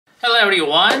Hello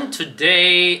everyone,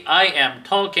 today I am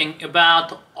talking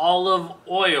about olive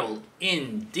oil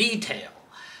in detail.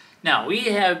 Now we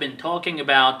have been talking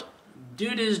about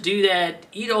do this, do that,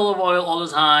 eat olive oil all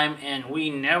the time, and we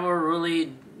never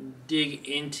really dig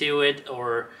into it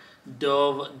or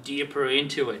dove deeper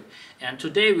into it. And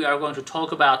today we are going to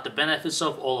talk about the benefits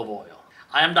of olive oil.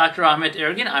 I am Dr. Ahmet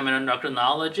Ergin. I'm an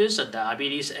endocrinologist, a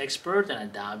diabetes expert, and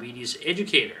a diabetes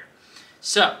educator.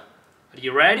 So, are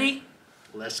you ready?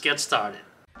 Let's get started.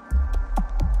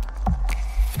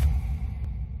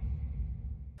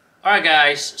 Alright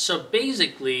guys, so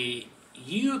basically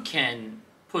you can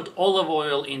put olive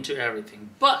oil into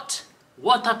everything, but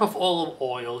what type of olive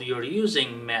oil you're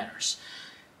using matters.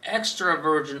 Extra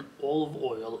virgin olive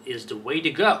oil is the way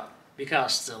to go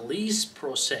because the least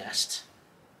processed,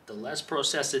 the less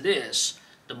processed it is,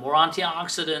 the more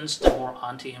antioxidants, the more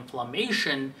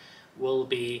anti-inflammation will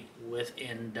be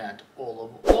within that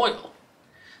olive oil.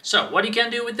 So what you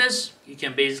can do with this, you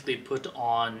can basically put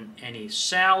on any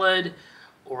salad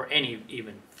or any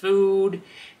even food.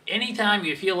 Anytime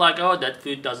you feel like, oh, that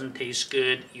food doesn't taste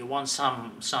good, you want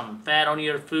some fat on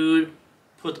your food,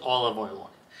 put olive oil on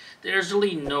it. There's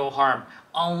really no harm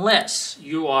unless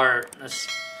you are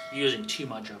using too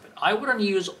much of it. I wouldn't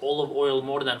use olive oil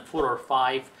more than 4 or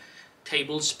 5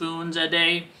 tablespoons a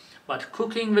day, but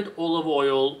cooking with olive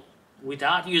oil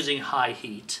without using high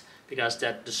heat, because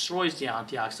that destroys the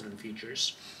antioxidant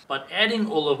features. But adding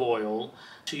olive oil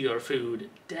to your food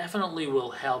definitely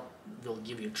will help, will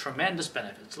give you tremendous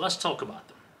benefits. Let's talk about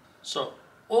them. So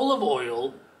olive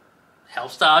oil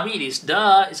helps diabetes.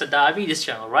 Duh, it's a diabetes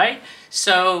channel, right?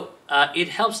 So it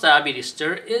helps diabetes.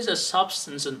 There is a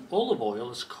substance in olive oil,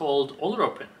 it's called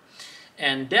oleuropein.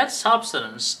 And that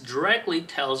substance directly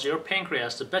tells your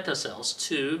pancreas, the beta cells,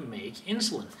 to make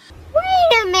insulin.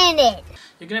 Wait a minute!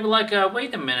 You're gonna be like,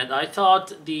 wait a minute, I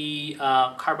thought the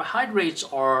carbohydrates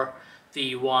are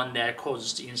the one that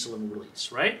causes the insulin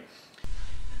release, right?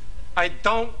 I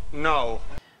don't know.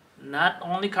 Not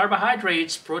only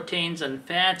carbohydrates, proteins and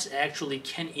fats actually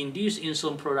can induce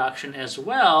insulin production as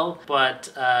well,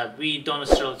 but we don't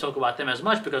necessarily talk about them as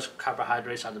much because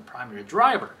carbohydrates are the primary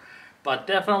driver. But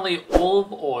definitely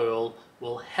olive oil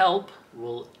will help,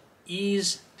 will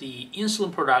ease the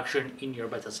insulin production in your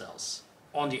beta cells.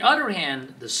 On the other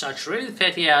hand, the saturated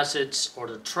fatty acids or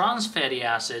the trans fatty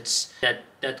acids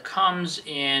that comes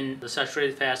in the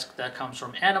saturated fats that comes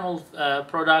from animal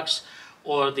products,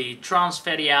 or the trans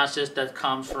fatty acids that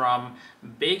comes from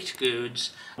baked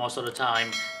goods most of the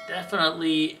time,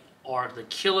 definitely are the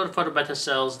killer for the beta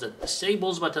cells that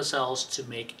disables beta cells to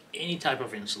make any type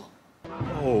of insulin.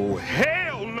 Oh,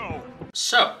 hell no!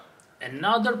 So,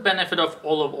 another benefit of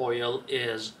olive oil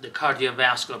is the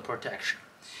cardiovascular protection.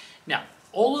 Now,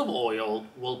 olive oil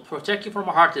will protect you from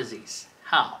heart disease.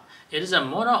 How? It is a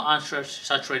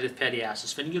monounsaturated fatty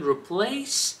acids. When you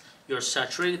replace your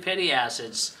saturated fatty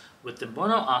acids with the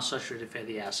monounsaturated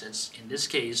fatty acids, in this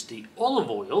case the olive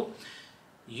oil,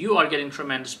 you are getting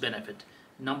tremendous benefit.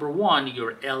 Number one,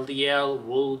 your LDL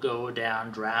will go down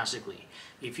drastically.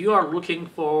 If you are looking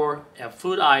for a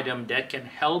food item that can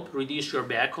help reduce your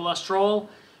bad cholesterol,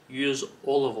 use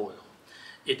olive oil.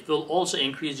 It will also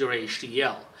increase your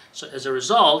HDL. So as a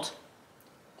result,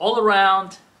 all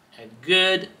around, a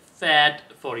good fat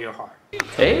for your heart.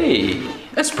 Hey,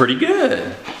 that's pretty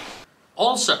good.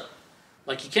 Also,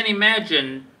 like you can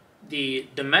imagine, the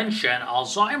dementia and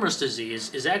Alzheimer's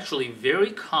disease is actually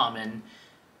very common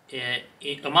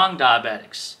among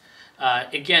diabetics.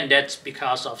 Again, that's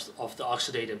because of the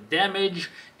oxidative damage,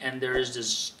 and there is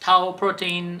this tau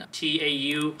protein,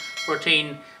 TAU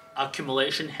protein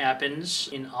accumulation happens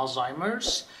in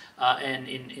Alzheimer's and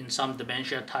in some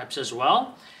dementia types as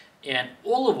well, and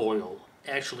olive oil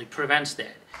actually prevents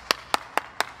that.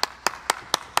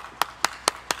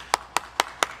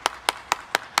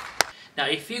 Now,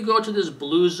 if you go to these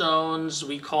blue zones,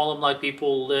 we call them, like,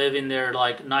 people live in their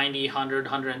like 90, 100,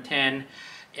 110,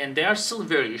 and they are still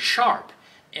very sharp.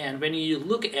 And when you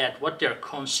look at what they're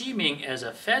consuming as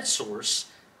a fat source,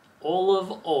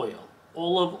 olive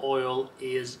oil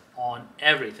is on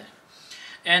everything.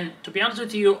 And to be honest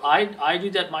with you, I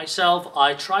do that myself.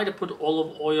 I try to put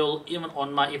olive oil even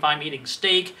on if I'm eating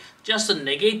steak, just to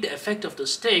negate the effect of the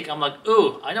steak. I'm like,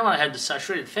 oh, I don't want to have the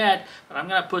saturated fat, but I'm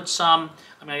going to put some,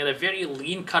 I'm going to get a very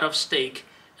lean cut of steak,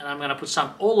 and I'm going to put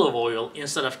some olive oil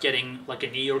instead of getting like a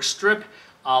New York strip.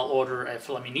 I'll order a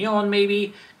filet mignon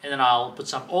maybe, and then I'll put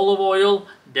some olive oil.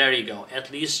 There you go. At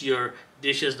least your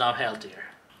dish is now healthier.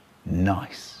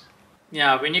 Nice.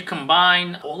 Yeah, when you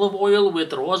combine olive oil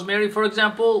with rosemary, for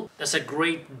example, that's a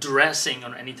great dressing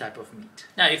on any type of meat.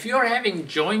 Now, if you're having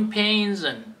joint pains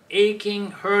and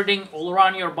aching, hurting all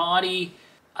around your body,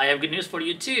 I have good news for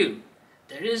you too.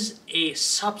 There is a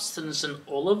substance in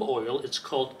olive oil, it's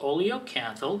called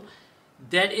oleocanthal,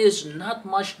 that is not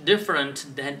much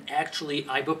different than actually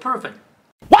ibuprofen.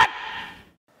 What?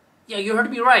 Yeah, you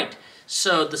heard me right.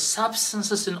 So the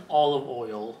substances in olive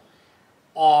oil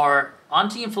are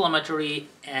anti-inflammatory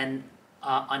and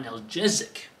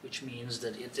analgesic, which means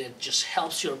that it just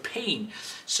helps your pain.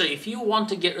 So if you want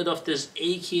to get rid of this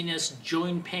achiness,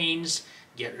 joint pains,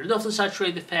 get rid of the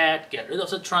saturated fat, get rid of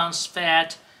the trans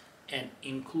fat, and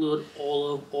include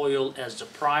olive oil as the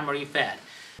primary fat.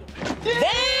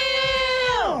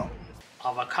 Damn!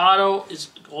 Avocado is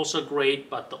also great,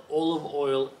 but the olive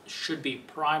oil should be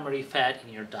primary fat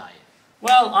in your diet.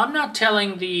 Well, I'm not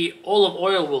telling the olive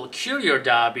oil will cure your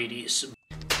diabetes,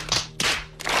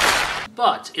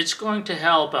 but it's going to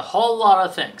help a whole lot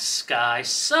of things, guys.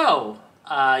 So,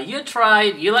 you try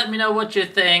it, you let me know what you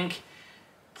think.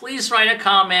 Please write a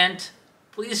comment,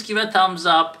 please give a thumbs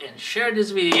up and share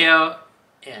this video.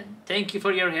 And thank you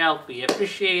for your help, we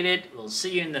appreciate it. We'll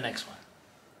see you in the next one.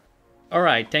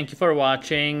 Alright, thank you for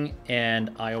watching,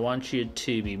 and I want you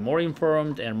to be more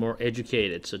informed and more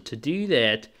educated. So to do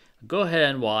that, go ahead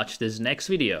and watch this next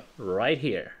video right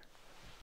here.